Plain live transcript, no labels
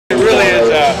It really is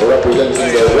a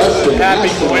happy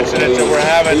coincidence that we're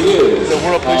having the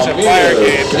World Police and Fire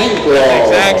Games at the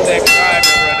exact same time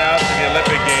that we're announcing the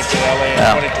Olympic Games in LA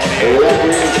in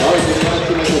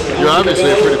 2028. You're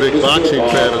obviously a pretty big boxing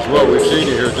fan as well. We've seen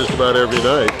you here just about every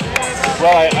night.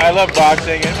 Well, I love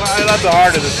boxing, and I love the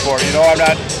heart of the sport. You know, I've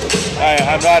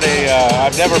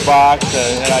never boxed,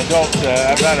 and I'm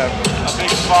not a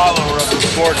big follower of the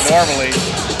sport normally.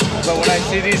 But when I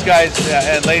see these guys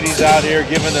and ladies out here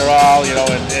giving their all, you know,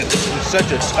 and it's such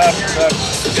a tough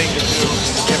thing to do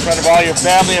in front of all your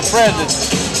family and friends.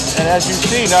 And as you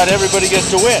see, not everybody gets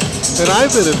to win. And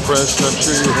I've been impressed, I'm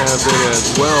sure you have been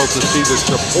as well, to see the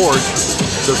support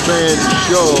the fans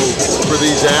show for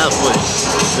these athletes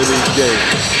in these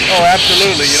games. Oh,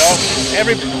 absolutely. You know,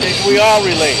 we all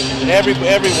relate. Every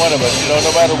one of us. You know,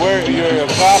 no matter where you're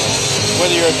a cop,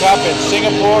 whether you're a cop in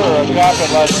Singapore or a cop in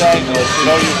Los Angeles, you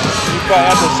know, you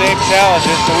have the same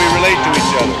challenges, so we relate to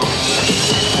each other.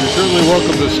 You're certainly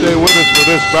welcome to stay with us for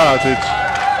this bout. It's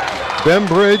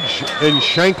Bembridge and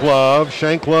Shankhlov.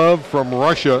 Shankhlov from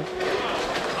Russia.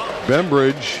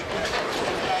 Bembridge,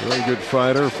 very good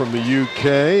fighter from the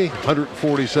UK,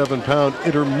 147-pound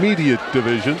intermediate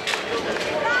division.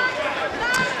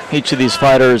 Each of these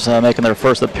fighters making their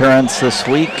first appearance this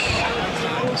week.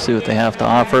 Let's see what they have to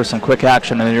offer. Some quick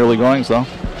action in the early goings, though.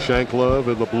 Shankhlov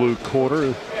in the blue corner.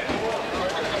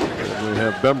 And we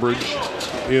have Bembridge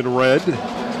in red.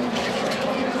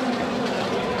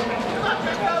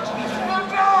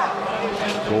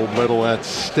 Gold medal at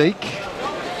stake.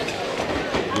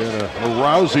 Again, a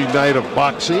rousing night of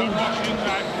boxing.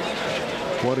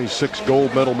 26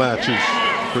 gold medal matches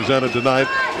presented tonight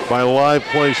by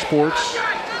LivePlay Sports,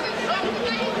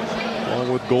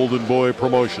 along with Golden Boy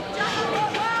Promotions,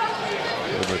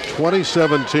 in the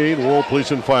 2017 World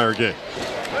Police and Fire Games.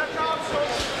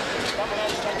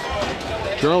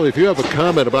 Charlie, if you have a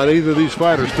comment about either of these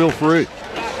fighters, feel free.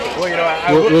 Well, you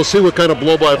know, we'll see what kind of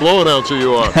blow-by-blow announcer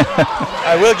you are.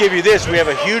 I will give you this. We have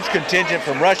a huge contingent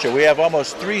from Russia. We have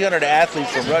almost 300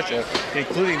 athletes from Russia,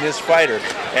 including this fighter,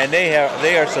 and they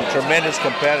are some tremendous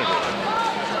competitors.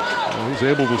 Well, he's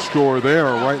able to score there,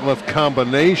 a right-left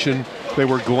combination. They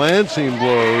were glancing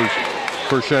blows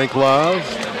for Shankhlov.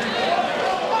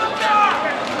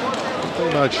 One thing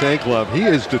about Shankhlov, he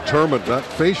is determined. That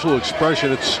facial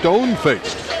expression, it's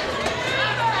stone-faced.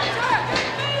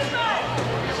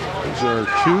 These are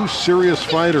two serious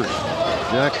fighters.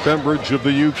 Jack Bembridge of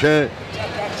the UK.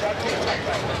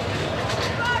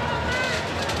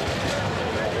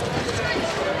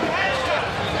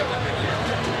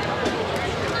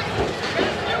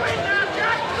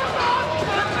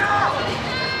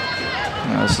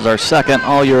 This is our second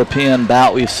all-European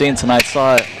bout we've seen tonight.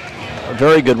 Saw a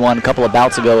very good one a couple of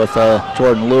bouts ago with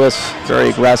Jordan Lewis. Very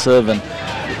aggressive and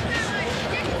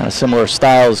kind of similar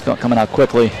styles coming out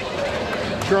quickly.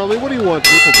 Charlie, what do you want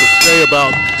people to say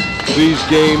about these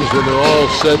games when they're all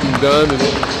said and done and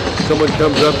someone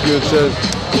comes up to you and says,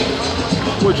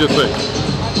 what'd you think?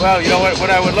 Well, you know what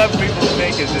I would love people to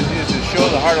think is to show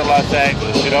the heart of Los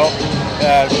Angeles, you know,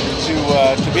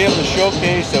 to be able to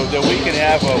showcase that we can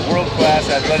have world-class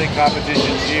athletic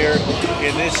competitions here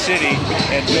in this city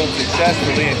and do them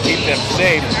successfully and keep them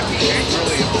safe is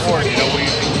really important. You know,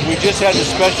 we just had the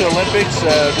Special Olympics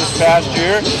this past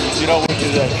year, you know, which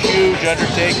is a huge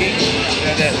undertaking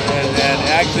and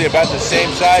actually about the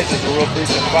same size as the World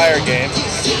Police and Fire Games,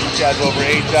 which has over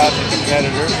 8,000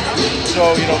 competitors.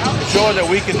 So, you know, showing that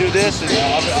we can do this, and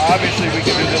obviously we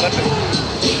can do the Olympics.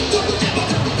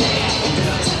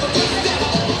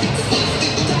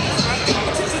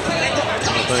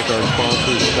 Thank our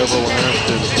sponsors, Everlast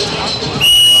and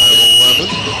 511.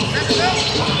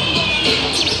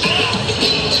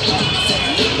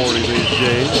 Supporting these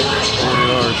games, supporting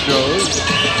our shows.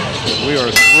 And we are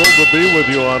thrilled to be with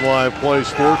you on LivePlay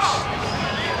Sports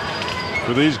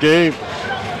for these games.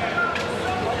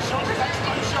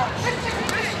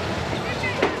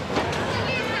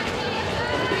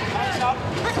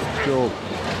 So,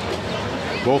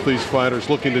 both these fighters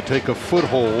looking to take a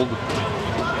foothold,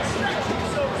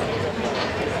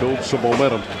 build some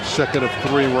momentum. Second of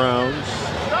 3 rounds.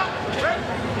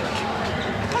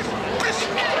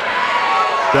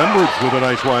 Bembridge with a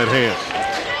nice right hand.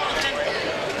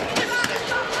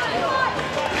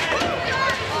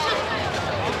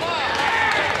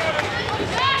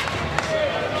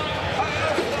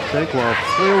 Shankhlov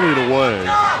flailing away.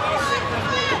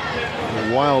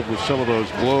 Wild with some of those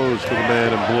blows for the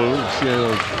man in blue. See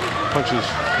those punches,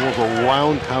 more of a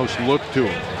roundhouse look to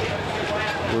him.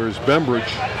 Whereas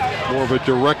Bembridge, more of a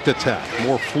direct attack,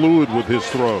 more fluid with his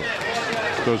throws,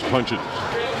 those punches.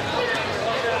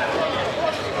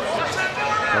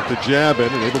 Like the jab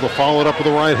in and able to follow it up with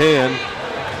the right hand.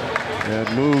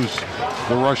 And moves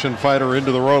the Russian fighter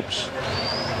into the ropes.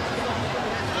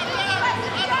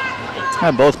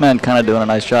 Both men kind of doing a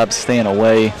nice job staying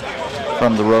away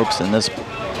from the ropes in this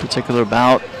particular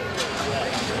bout.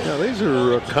 Yeah, these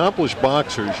are accomplished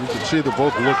boxers. You can see they're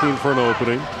both looking for an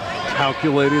opening,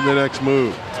 calculating the next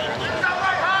move.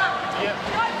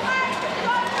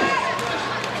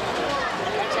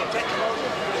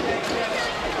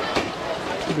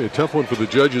 It'll be a tough one for the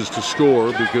judges to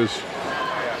score because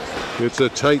it's a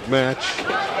tight match.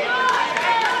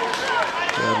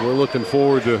 And we're looking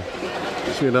forward to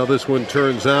seeing how this one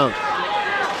turns out.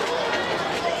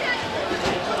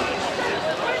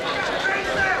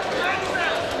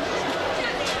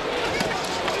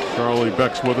 Charlie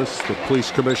Beck's with us, the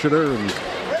police commissioner, and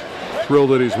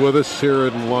thrilled that he's with us here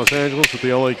in Los Angeles at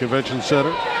the LA Convention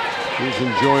Center. He's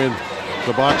enjoying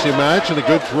the boxing match and a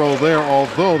good throw there,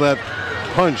 although that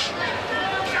punch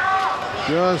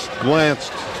just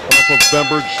glanced off of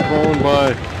Bembridge, thrown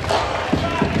by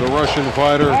the Russian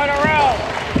fighter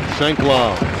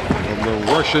Shankhlov from the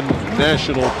Russian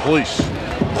National Police.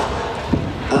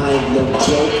 I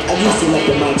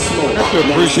have to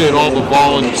appreciate all the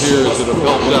volunteers that have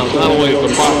helped out, not only at the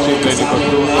boxing venue, but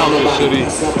throughout the city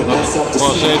of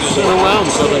Los Angeles and around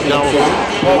Southern California.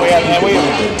 Well, we have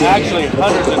actually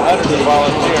hundreds and hundreds of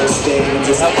volunteers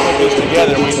to help put this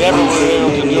together. We never would have been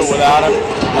able to do it without them.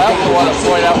 I also want to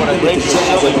point out what a great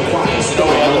facility it is. You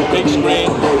know, we have a big screen.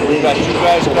 We've got you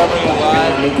guys covering it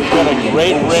live. We've got a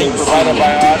great ring provided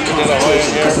by Oscar De La Hoya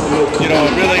here. You know,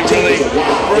 really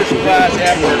first-class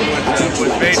effort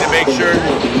was made to make sure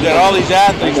that all these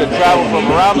athletes that travel from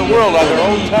around the world on their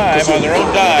own time, on their own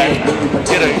dime,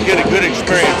 get a good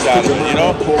experience out of it. You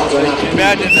know,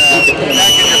 imagine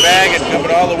packing your bag and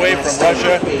coming all the way from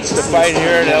Russia to fight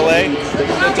here in LA.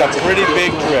 It's a pretty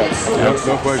big trip. Yep,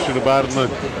 no question about it.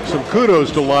 Some kudos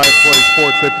to LivePlay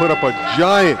Sports. They put up a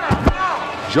giant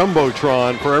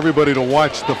jumbotron for everybody to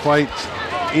watch the fights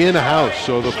in-house,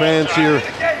 so the fans here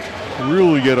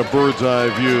really get a bird's eye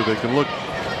view. They can look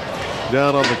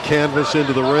down on the canvas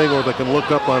into the ring, or they can look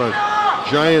up on a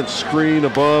giant screen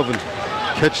above and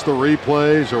catch the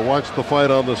replays or watch the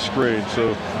fight on the screen.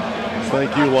 So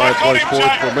thank you, LivePlay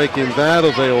Sports, for making that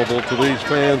available to these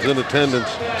fans in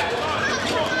attendance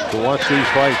to watch these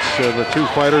fights. The two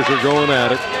fighters are going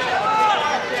at it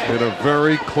in a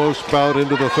very close bout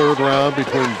into the third round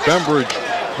between Bembridge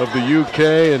of the UK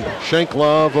and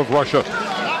Shankhlov of Russia.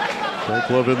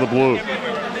 Shankhlov in the blue.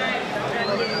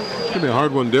 It's going to be a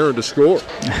hard one, Darren, to score.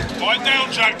 Fight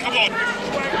down, Jack, come on.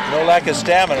 No lack of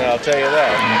stamina, I'll tell you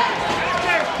that.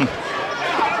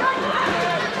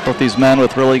 Both these men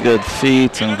with really good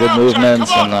feet and good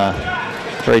movements and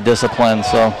very disciplined.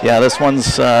 So, yeah, this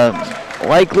one's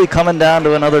likely coming down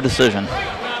to another decision.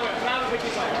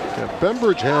 Yeah,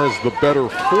 Bembridge has the better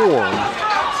form,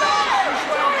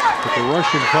 but the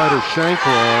Russian fighter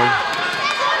Shankhlov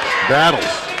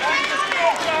battles.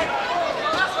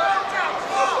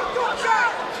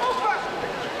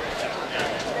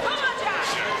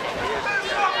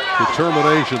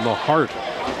 Determination, the heart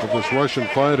of this Russian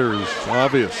fighter is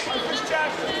obvious,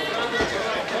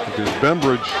 because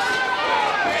Bembridge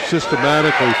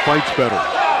systematically fights better,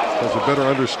 has a better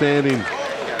understanding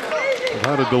of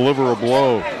how to deliver a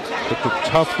blow, but the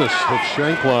toughness of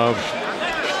Shankhlov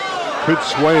could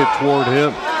sway it toward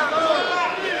him.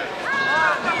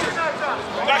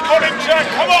 Back on him, Jack,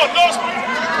 come on,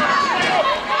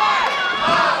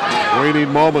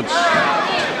 Waning moments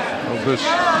of this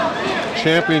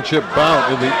championship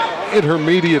bout in the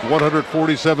intermediate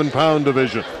 147-pound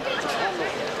division.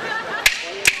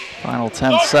 Final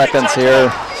 10 seconds here.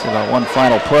 See about one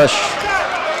final push.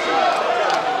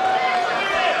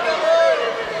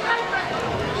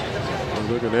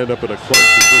 They're going to end up in a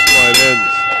clinch as this fight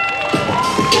ends.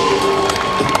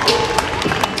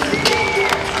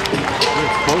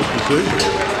 Close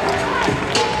decision.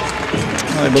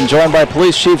 I've been joined by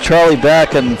Police Chief Charlie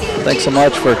Beck, and thanks so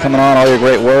much for coming on, all your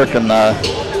great work, and the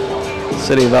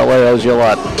city of LA owes you a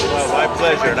lot. Well, my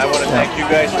pleasure, and I want to thank you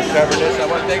guys for covering this. I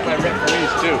want to thank my referees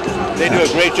too. They do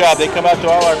a great job. They come out to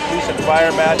all our police and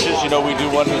fire matches. You know, we do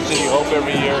one in the City Hope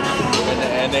every year,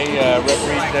 and they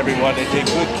referee each and every one. They take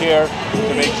good care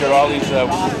to make sure all these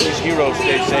heroes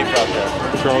stay safe out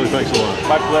there. Charlie, thanks a lot.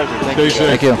 My pleasure. Thank you.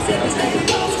 Thank you.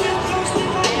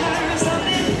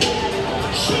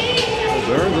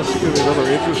 This is going to be another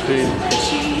interesting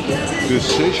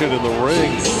decision in the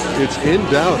ring. It's in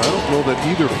doubt. I don't know that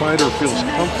either fighter feels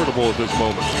comfortable at this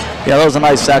moment. Yeah, that was a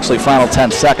nice, actually, final 10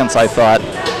 seconds, I thought.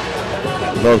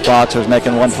 Both boxers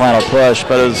making one final push,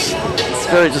 but it's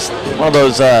very just one of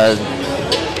those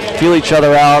feel each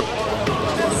other out,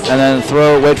 and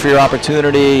then wait for your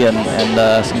opportunity, and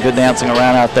some good dancing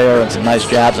around out there, and some nice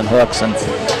jabs and hooks. And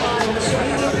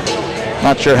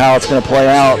not sure how it's going to play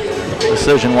out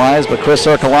decision-wise, but Chris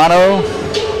Orcolano,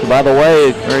 who, by the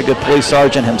way, very good police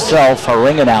sergeant himself, a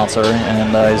ring announcer,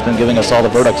 and he's been giving us all the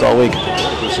verdicts all week.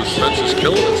 The suspense is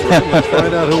killing us. Let's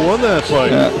find out who won that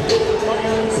fight. Yeah.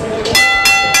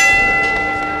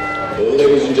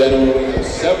 Ladies and gentlemen, we have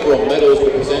several medals to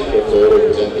present before we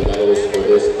present the medals for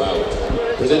this bout.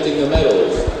 Presenting the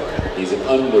medals, he's an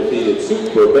undefeated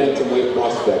super bantamweight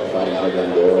prospect fighting out of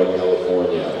Glendora,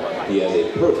 California. He has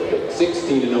a perfect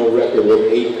 16-0 record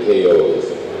with 8 KOs.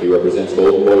 He represents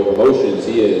Golden Boy Promotions.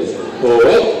 He is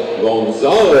Poet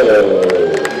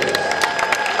Gonzalez.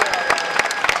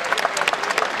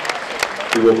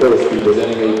 He will first be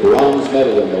presenting a bronze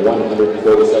medal in the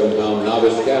 147-pound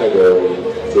novice category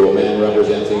to a man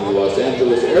representing the Los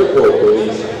Angeles Airport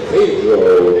Police,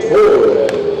 Pedro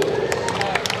Torres.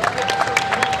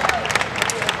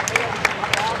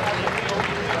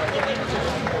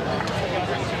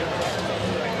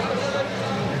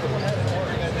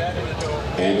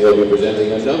 And he'll be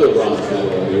presenting another bronze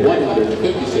medal in the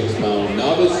 156-pound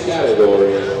novice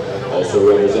category, also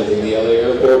representing the LA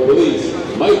Airport Police,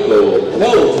 Michael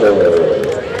Pelter.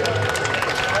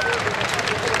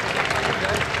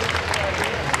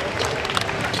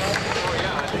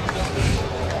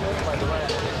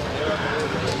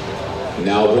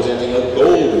 Now presenting a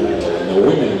gold medal in the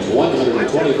women's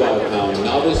 125-pound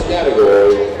novice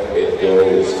category, it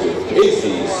goes to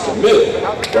Casey Smith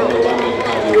from the London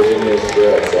County, Virginia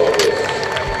Sheriff's Office.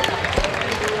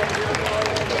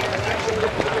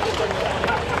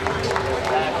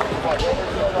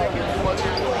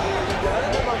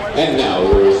 And now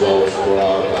the results for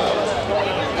our bout.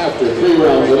 After 3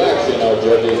 rounds of action, our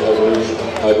judges have reached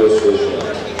a decision.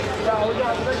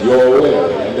 Your winner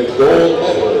and the gold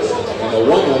medalist in the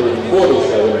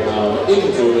 147-pound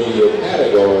intermediate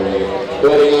category,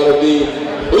 fighting out of the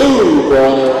blue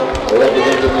corner,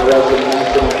 representing the Russian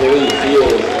National Police, he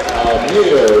is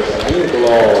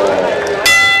Shankhlov.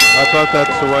 I thought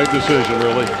that's the right decision,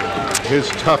 really. His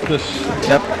toughness.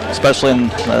 Yep, especially in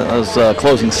those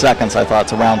closing seconds, I thought,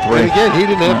 to round 3. And again, he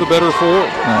didn't have the better form.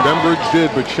 Bembridge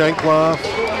did, but Shankhlov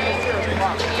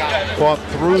fought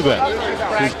through that.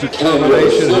 His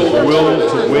determination, his will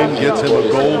to win gets him a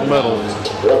gold medal.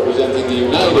 Representing the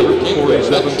United Kingdom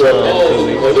 47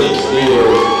 Metropolitan Police, he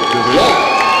is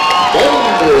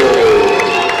Bembridge.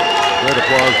 Great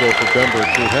applause though for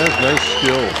Bembridge, who has nice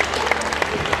skills.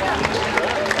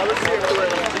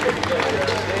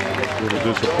 A little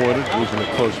disappointed losing a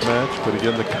close match, but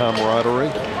again the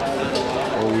camaraderie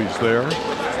always there.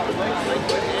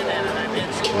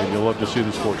 And you'll love to see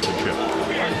the sportsmanship.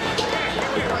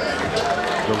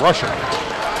 The Russian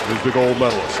is the gold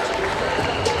medalist.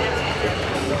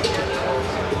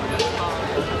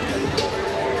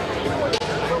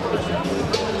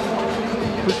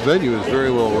 This venue is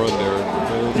very well run there.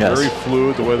 It's very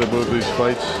fluid the way they move these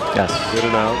fights in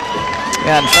and out.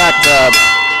 Yeah, in fact,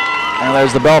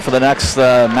 there's the bell for the next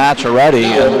match already.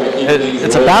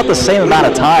 It's about the same amount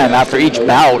of time after each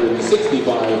bout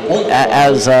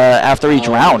as after each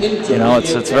round. You know,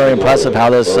 it's very impressive how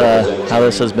this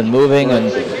has been moving,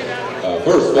 and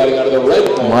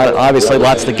obviously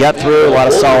lots to get through, a lot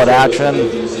of solid action.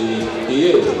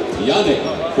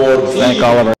 Thank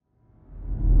all of our